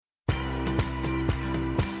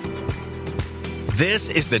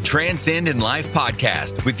This is the Transcend in Life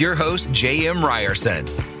podcast with your host, J.M. Ryerson,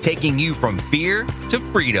 taking you from fear to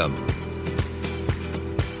freedom.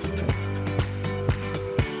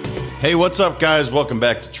 Hey, what's up, guys? Welcome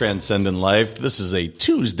back to Transcend in Life. This is a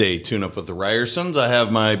Tuesday tune-up with the Ryersons. I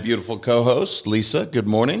have my beautiful co-host, Lisa. Good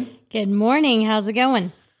morning. Good morning. How's it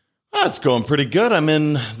going? It's going pretty good. I'm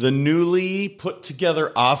in the newly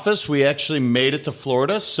put-together office. We actually made it to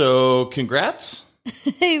Florida, so congrats.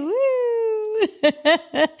 Woo!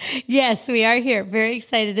 Yes, we are here. Very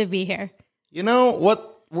excited to be here. You know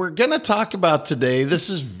what we're going to talk about today?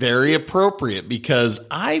 This is very appropriate because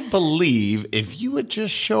I believe if you would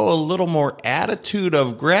just show a little more attitude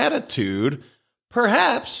of gratitude,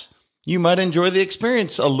 perhaps you might enjoy the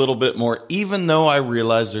experience a little bit more, even though I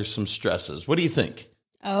realize there's some stresses. What do you think?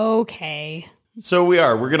 Okay. So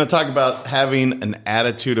we're going to talk about having an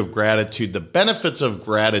attitude of gratitude, the benefits of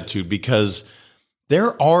gratitude, because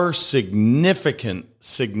there are significant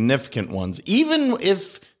ones, even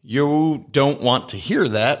if you don't want to hear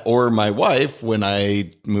that, or my wife, when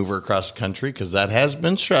I move her across the country, because that has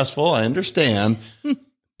been stressful, I understand,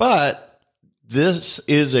 but this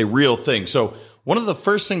is a real thing. So one of the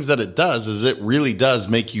first things that it does is it really does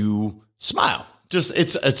make you smile.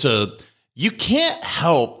 You can't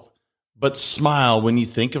help but smile when you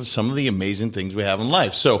think of some of the amazing things we have in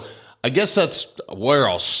life. So I guess that's where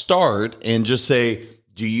I'll start and just say,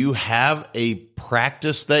 do you have a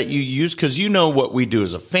practice that you use? Because you know what we do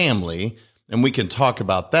as a family, and we can talk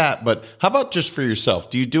about that. But how about just for yourself?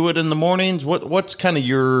 Do you do it in the mornings? What's kind of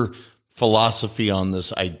your philosophy on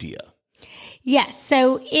this idea? Yes.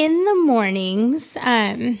 So in the mornings,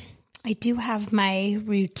 I do have my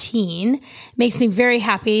routine. Makes me very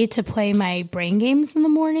happy to play my brain games in the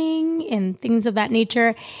morning and things of that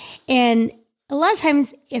nature. And a lot of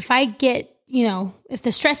times if I get, if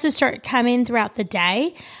the stresses start coming throughout the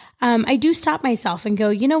day, I do stop myself and go,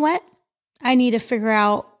 you know what? I need to figure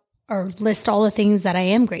out or list all the things that I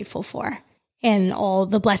am grateful for and all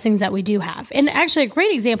the blessings that we do have. And actually a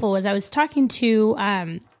great example was I was talking to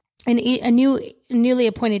a newly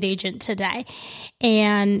appointed agent today,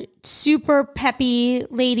 and super peppy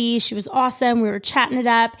lady. She was awesome. We were chatting it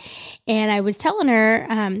up, and I was telling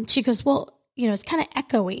her, she goes, well, it's kind of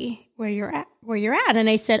echoey where you're at. And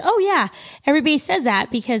I said, oh yeah, everybody says that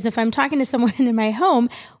because if I'm talking to someone in my home,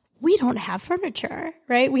 we don't have furniture,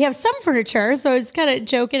 right? We have some furniture. So I was kind of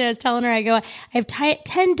joking. I was telling her, I go, I have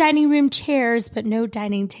 10 dining room chairs, but no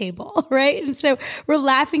dining table, right? And so we're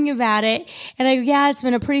laughing about it. And it's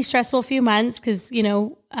been a pretty stressful few months because,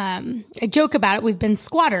 I joke about it. We've been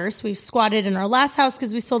squatters. We've squatted in our last house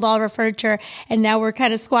because we sold all of our furniture. And now we're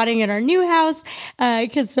kind of squatting in our new house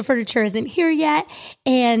because the furniture isn't here yet.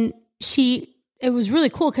 And it was really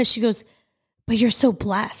cool because she goes, but you're so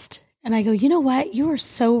blessed. And I go, you know what? You are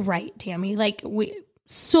so right, Tammy. Like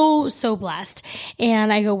so blessed.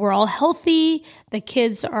 And I go, we're all healthy. The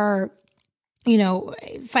kids are,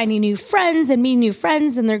 finding new friends and meeting new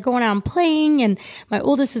friends, and they're going out and playing. And my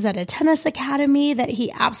oldest is at a tennis academy that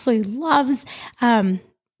he absolutely loves.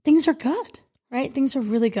 Things are good, right? Things are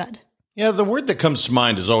really good. Yeah. The word that comes to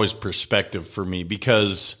mind is always perspective for me,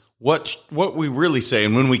 because what we really say,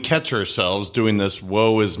 and when we catch ourselves doing this,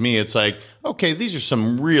 woe is me, it's like, okay, these are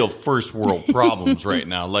some real first world problems right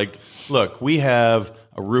now. Like, look, we have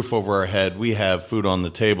a roof over our head. We have food on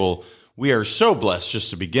the table. We are so blessed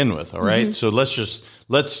just to begin with. All right. Mm-hmm. So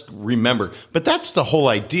let's remember, but that's the whole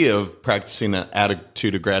idea of practicing an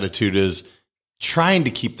attitude of gratitude, is trying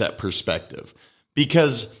to keep that perspective,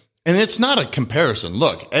 and it's not a comparison.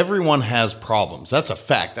 Look, everyone has problems. That's a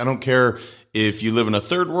fact. I don't care if you live in a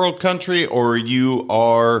third world country or you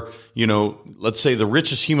are, let's say the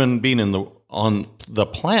richest human being on the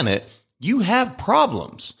planet, you have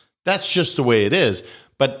problems. That's just the way it is.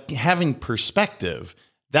 But having perspective,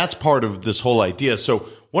 that's part of this whole idea. So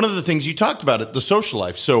one of the things you talked about it, the social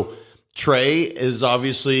life. So Trey is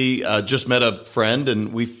obviously just met a friend,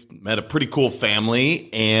 and we've met a pretty cool family.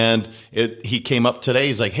 And he came up today.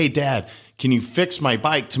 He's like, hey, Dad, can you fix my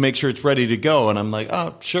bike to make sure it's ready to go? And I'm like,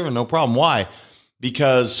 oh, sure, no problem. Why?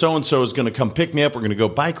 Because so-and-so is going to come pick me up. We're going to go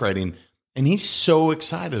bike riding. And he's so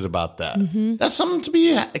excited about that. Mm-hmm. That's something to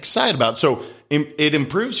be excited about. So it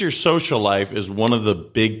improves your social life is one of the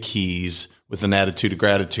big keys with an attitude of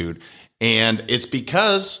gratitude. And it's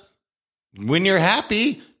because when you're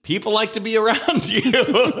happy, people like to be around you.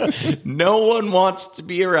 No one wants to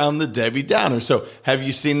be around the Debbie Downer. So have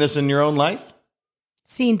you seen this in your own life?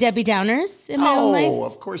 Seen Debbie Downers in my own life? Oh,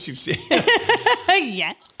 of course you've seen.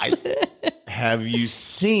 Yes. Have you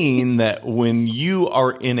seen that when you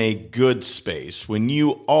are in a good space, when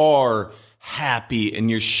you are happy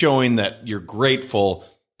and you're showing that you're grateful,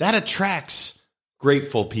 that attracts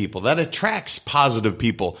grateful people. That attracts positive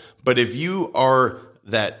people. But if you are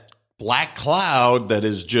that black cloud that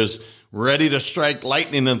is just ready to strike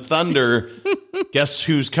lightning and thunder, guess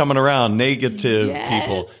who's coming around? Negative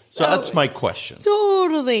people. So that's my question.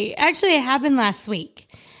 Totally. Actually, it happened last week.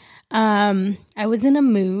 I was in a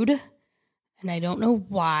mood, and I don't know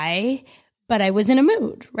why, but I was in a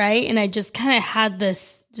mood, right? And I just kind of had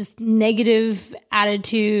this just negative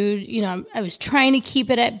attitude. You know, I was trying to keep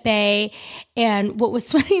it at bay. And what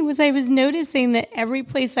was funny was I was noticing that every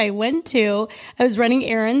place I went to, I was running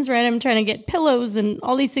errands, right? I'm trying to get pillows and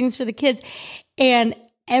all these things for the kids. And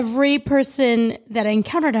every person that I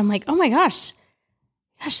encountered, I'm like, oh my gosh,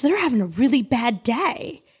 they're having a really bad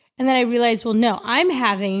day. And then I realized, well, no, I'm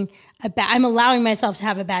allowing myself to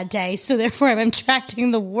have a bad day. So therefore I'm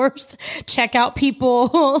attracting the worst checkout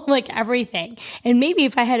people, like everything. And maybe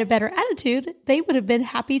if I had a better attitude, they would have been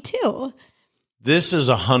happy too. This is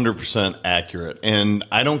 100% accurate. And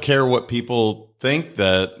I don't care what people think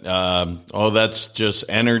that, that's just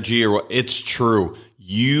energy or what. It's true.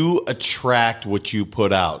 You attract what you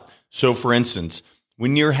put out. So for instance,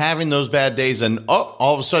 when you're having those bad days and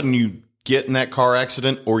all of a sudden you get in that car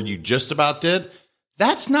accident or you just about did,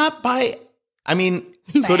 that's not could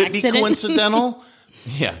it be coincidental?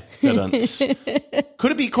 Yeah.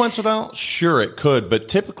 Could it be coincidental? Sure, it could. But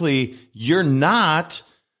typically, you're not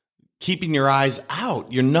keeping your eyes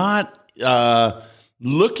out. You're not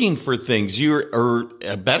looking for things. Or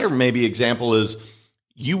a better maybe example is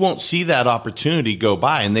you won't see that opportunity go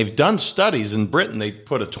by. And they've done studies in Britain. They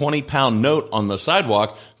put a 20-pound note on the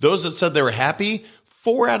sidewalk. Those that said they were happy,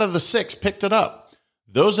 4 out of the 6 picked it up.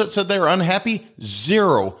 Those that said they were unhappy,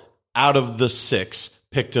 0 out of the 6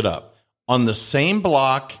 picked it up on the same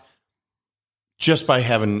block just by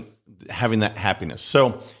having that happiness.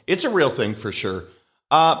 So it's a real thing for sure.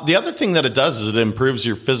 The other thing that it does is it improves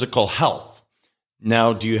your physical health.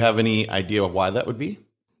 Now, do you have any idea why that would be?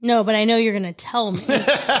 No, but I know you're going to tell me.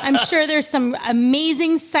 I'm sure there's some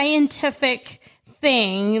amazing scientific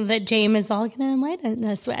thing that James is all going to enlighten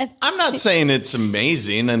us with. I'm not saying it's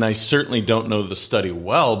amazing, and I certainly don't know the study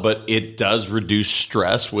well, but it does reduce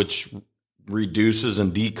stress, which reduces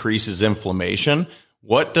and decreases inflammation.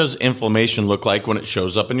 What does inflammation look like when it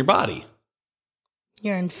shows up in your body?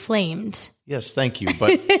 You're inflamed. Yes, thank you.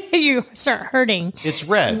 But you start hurting. It's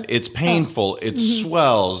red. It's painful. It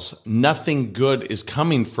swells. Nothing good is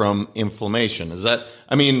coming from inflammation.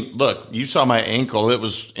 Look, you saw my ankle. It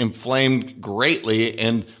was inflamed greatly.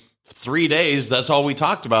 And 3 days, that's all we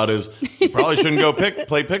talked about is you probably shouldn't go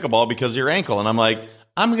play pickleball because of your ankle. And I'm like,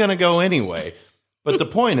 I'm going to go anyway. But the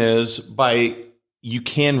point is, you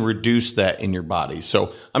can reduce that in your body.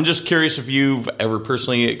 So I'm just curious if you've ever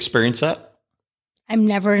personally experienced that. I'm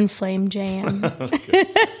never inflamed, JM.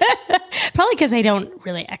 Probably because I don't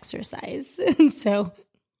really exercise. So,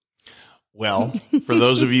 well, for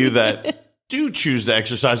those of you that do choose to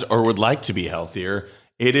exercise or would like to be healthier,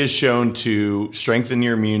 it is shown to strengthen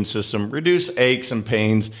your immune system, reduce aches and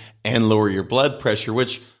pains, and lower your blood pressure,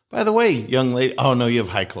 which, by the way, young lady, oh no, you have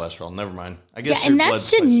high cholesterol. Never mind. I guess and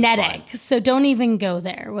that's genetic. So don't even go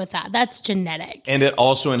there with that. That's genetic. And it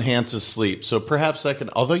also enhances sleep. So perhaps that can,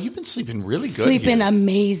 although you've been sleeping really good. Sleeping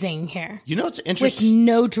amazing here. You know what's interesting? With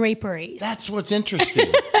no draperies. That's what's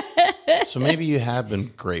interesting. So maybe you have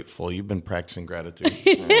been grateful. You've been practicing gratitude.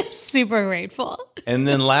 Right? Super grateful. And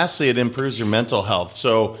then lastly, it improves your mental health.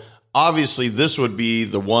 So obviously this would be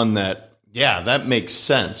the one that, that makes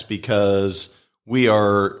sense because we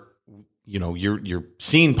are, you're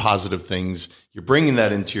seeing positive things. You're bringing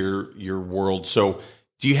that into your world. So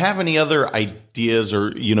do you have any other ideas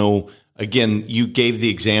or, again, you gave the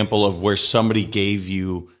example of where somebody gave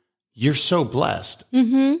you, you're so blessed.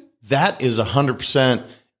 Mm-hmm. That is 100%.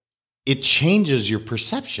 It changes your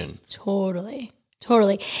perception. Totally.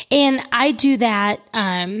 And I do that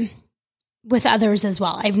with others as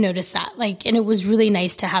well. I've noticed that. And it was really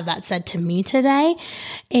nice to have that said to me today.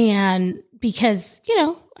 And because,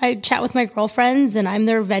 I chat with my girlfriends and I'm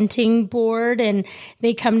their venting board and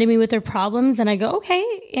they come to me with their problems and I go, okay.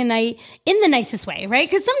 And in the nicest way, right?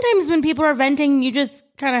 Because sometimes when people are venting, you just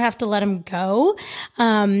kind of have to let them go.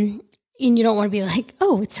 And you don't want to be like,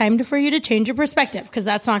 oh, it's time for you to change your perspective because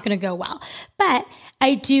that's not going to go well. But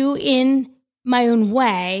I do in my own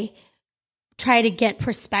way, try to get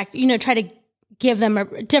perspective, try to give them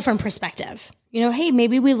a different perspective. Hey,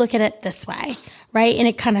 maybe we look at it this way, right? And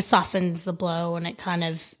it kind of softens the blow and it kind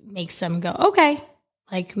of makes them go, okay,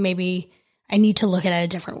 maybe I need to look at it a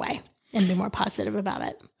different way and be more positive about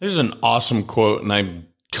it. There's an awesome quote, and I'm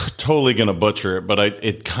totally going to butcher it, but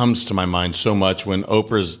it comes to my mind so much when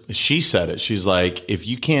she said it. She's like, if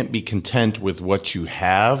you can't be content with what you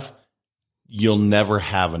have, you'll never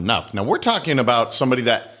have enough. Now, we're talking about somebody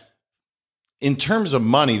that, in terms of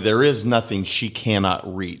money, there is nothing she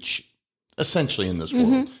cannot reach, essentially, in this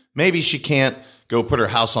world. Maybe she can't go put her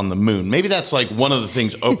house on the moon. Maybe that's like one of the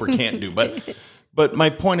things Oprah can't do. But my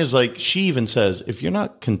point is, like, she even says, if you're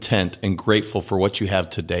not content and grateful for what you have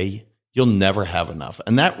today, you'll never have enough.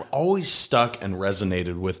 And that always stuck and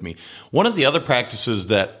resonated with me. One of the other practices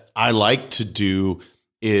that I like to do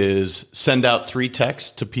is send out 3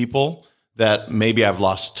 texts to people that maybe I've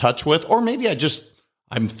lost touch with, or maybe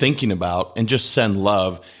I'm thinking about, and just send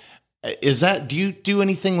love. Do you do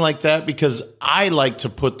anything like that? Because I like to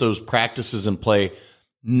put those practices in play,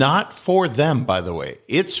 not for them, by the way.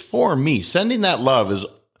 It's for me. Sending that love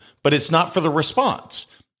but it's not for the response.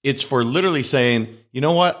 It's for literally saying, you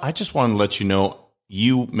know what? I just want to let you know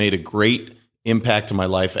you made a great impact in my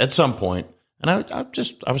life at some point. And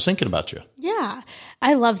I was thinking about you. Yeah,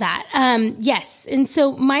 I love that. Yes. And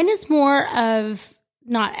so mine is more of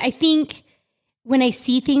I think when I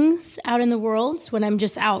see things out in the world, when I'm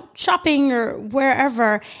just out shopping or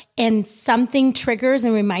wherever, and something triggers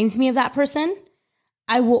and reminds me of that person,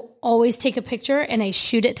 I will always take a picture and I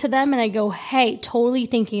shoot it to them and I go, hey, totally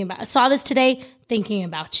I saw this today, thinking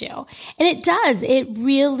about you. And it does. It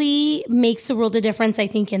really makes a world of difference, I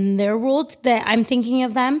think, in their world, that I'm thinking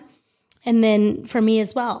of them. And then for me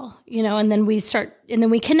as well, and then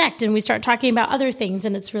we connect and we start talking about other things,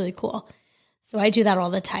 and it's really cool. So I do that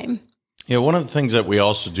all the time. Yeah, one of the things that we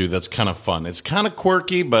also do that's kind of fun, it's kind of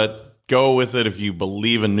quirky, but go with it if you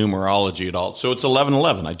believe in numerology at all. So it's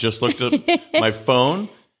 11:11. I just looked at my phone.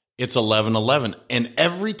 It's 11:11. And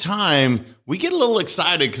every time we get a little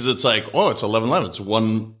excited because it's like, oh, it's 11:11. It's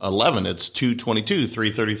 1:11. It's 2:22,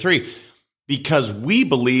 3:33. Because we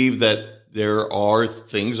believe that there are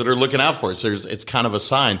things that are looking out for us. It's kind of a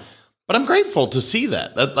sign. But I'm grateful to see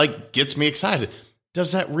that. That gets me excited.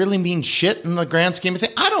 Does that really mean shit in the grand scheme of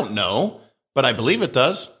things? I don't know, but I believe it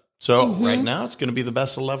does. So right now it's going to be the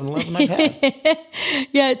best 11:11 I've had.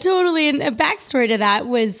 Yeah, totally. And a backstory to that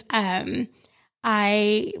was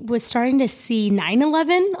I was starting to see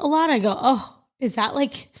 9/11 a lot. I go, oh, is that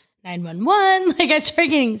like 911? Like, I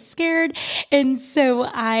started getting scared. And so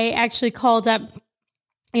I actually called up,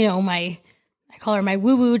 I call her my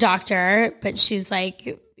woo-woo doctor, but she's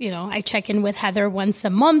like, I check in with Heather once a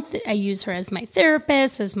month. I use her as my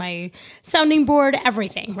therapist, as my sounding board,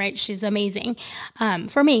 everything, right? She's amazing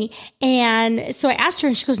for me. And so I asked her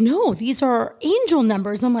and she goes, no, these are angel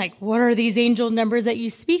numbers. I'm like, what are these angel numbers that you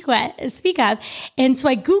speak of? And so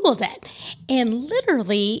I Googled it. And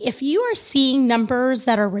literally, if you are seeing numbers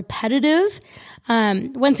that are repetitive,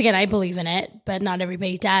 once again, I believe in it, but not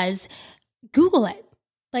everybody does. Google it.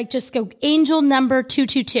 Like, just go angel number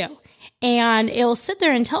 222. And it'll sit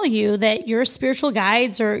there and tell you that your spiritual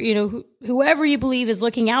guides or, whoever you believe is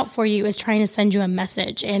looking out for you is trying to send you a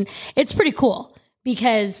message. And it's pretty cool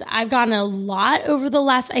because I've gotten a lot over the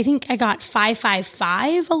last, I think I got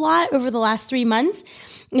 555 a lot over the last 3 months.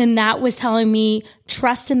 And that was telling me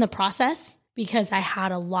trust in the process, because I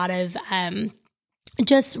had a lot of,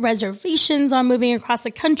 just reservations on moving across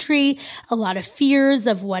the country, a lot of fears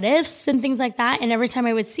of what ifs and things like that. And every time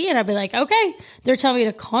I would see it, I'd be like, okay, they're telling me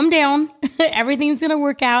to calm down. Everything's going to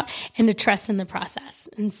work out, and to trust in the process.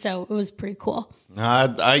 And so it was pretty cool.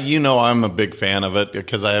 I'm a big fan of it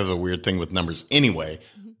because I have a weird thing with numbers anyway.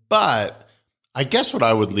 But I guess what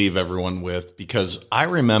I would leave everyone with, because I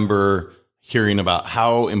remember hearing about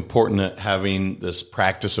how important having this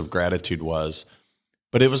practice of gratitude was.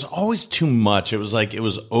 But it was always too much. It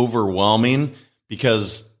was overwhelming,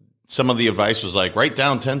 because some of the advice was like, write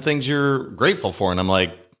down 10 things you're grateful for. And I'm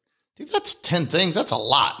like, dude, that's 10 things. That's a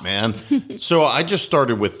lot, man. So I just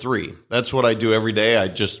started with 3. That's what I do every day. I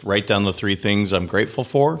just write down the 3 things I'm grateful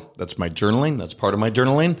for. That's my journaling. That's part of my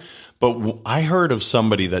journaling. But I heard of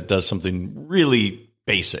somebody that does something really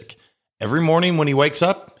basic. Every morning when he wakes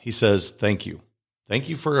up, he says, thank you. Thank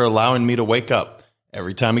you for allowing me to wake up.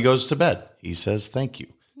 Every time he goes to bed, he says, thank you.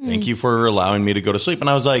 Thank you for allowing me to go to sleep. And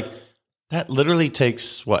I was like, that literally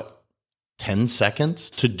takes 10 seconds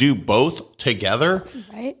to do both together?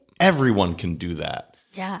 Right. Everyone can do that.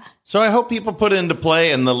 Yeah. So I hope people put it into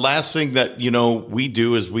play. And the last thing that, we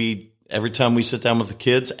do is every time we sit down with the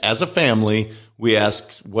kids as a family, we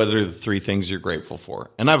ask, what are the 3 things you're grateful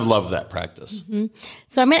for? And I've loved that practice. Mm-hmm.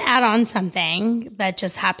 So I'm going to add on something that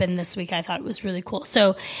just happened this week. I thought it was really cool.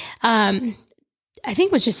 So, I think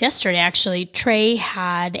it was just yesterday, actually. Trey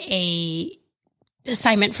had a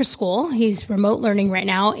assignment for school. He's remote learning right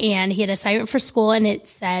now, and he had an assignment for school, and it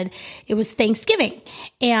said it was Thanksgiving.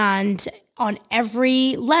 And on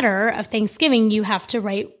every letter of Thanksgiving, you have to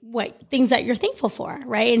write what things that you're thankful for,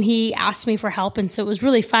 right? And he asked me for help. And so it was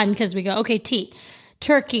really fun because we go, okay, T,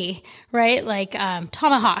 turkey, right? Like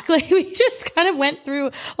tomahawk. Like we just kind of went through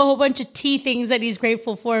a whole bunch of T things that he's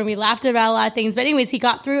grateful for. And we laughed about a lot of things. But anyways, he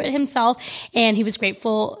got through it himself and he was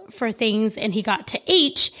grateful for things. And he got to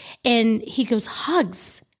H and he goes,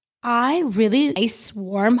 hugs. I really nice,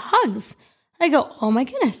 warm hugs. I go, oh my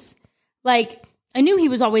goodness. Like I knew he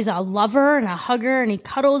was always a lover and a hugger and he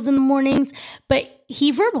cuddles in the mornings, but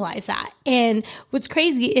he verbalized that. And what's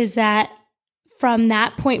crazy is that from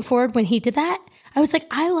that point forward, when he did that, I was like,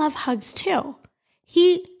 I love hugs too.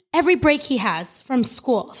 Every break he has from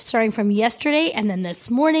school, starting from yesterday and then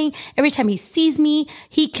this morning, every time he sees me,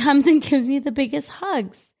 he comes and gives me the biggest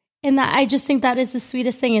hugs. And I just think that is the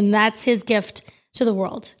sweetest thing. And that's his gift to the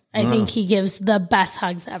world. I think he gives the best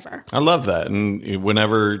hugs ever. I love that. And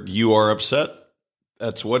whenever you are upset,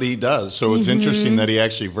 that's what he does. So it's interesting that he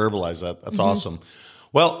actually verbalized that. That's awesome.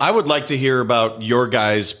 Well, I would like to hear about your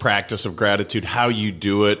guys' practice of gratitude, how you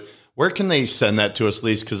do it. Where can they send that to us,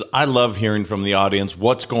 Lise? Because I love hearing from the audience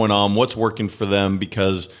what's going on, what's working for them,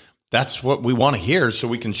 because that's what we want to hear so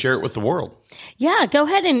we can share it with the world. Yeah, go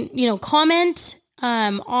ahead and comment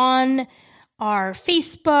on our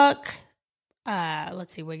Facebook.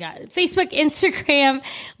 Let's see, we got Facebook, Instagram,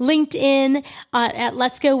 LinkedIn at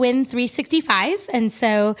Let's Go Win 365. And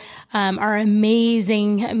so our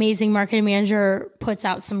amazing marketing manager puts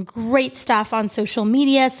out some great stuff on social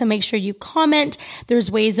media. So make sure you comment. There's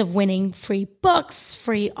ways of winning free books,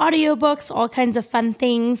 free audiobooks, all kinds of fun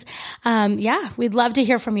things. We'd love to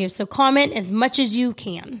hear from you. So comment as much as you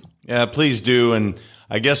can. Yeah, please do. And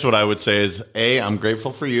I guess what I would say is, I'm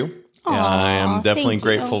grateful for you. Aww, I am definitely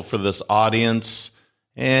grateful for this audience.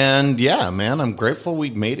 And I'm grateful we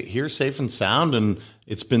made it here safe and sound. And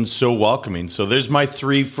it's been so welcoming. So there's my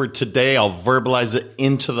 3 for today. I'll verbalize it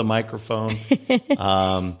into the microphone.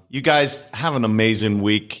 You guys have an amazing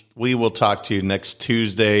week. We will talk to you next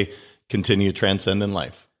Tuesday. Continue transcending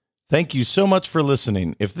life. Thank you so much for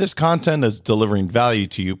listening. If this content is delivering value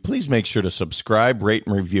to you, please make sure to subscribe, rate,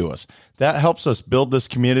 and review us. That helps us build this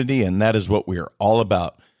community, and that is what we are all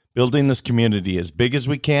about. Building this community as big as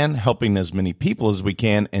we can, helping as many people as we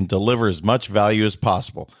can, and deliver as much value as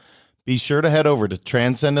possible. Be sure to head over to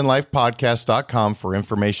transcendentLifePodcast.com for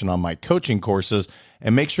information on my coaching courses,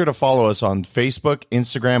 and make sure to follow us on Facebook,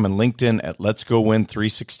 Instagram, and LinkedIn at Let's Go Win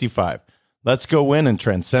 365. Let's go win and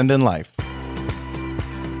transcend in life.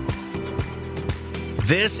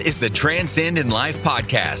 This is the Transcend in Life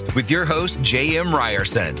podcast with your host, J.M.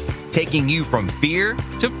 Ryerson, taking you from fear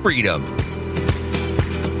to freedom.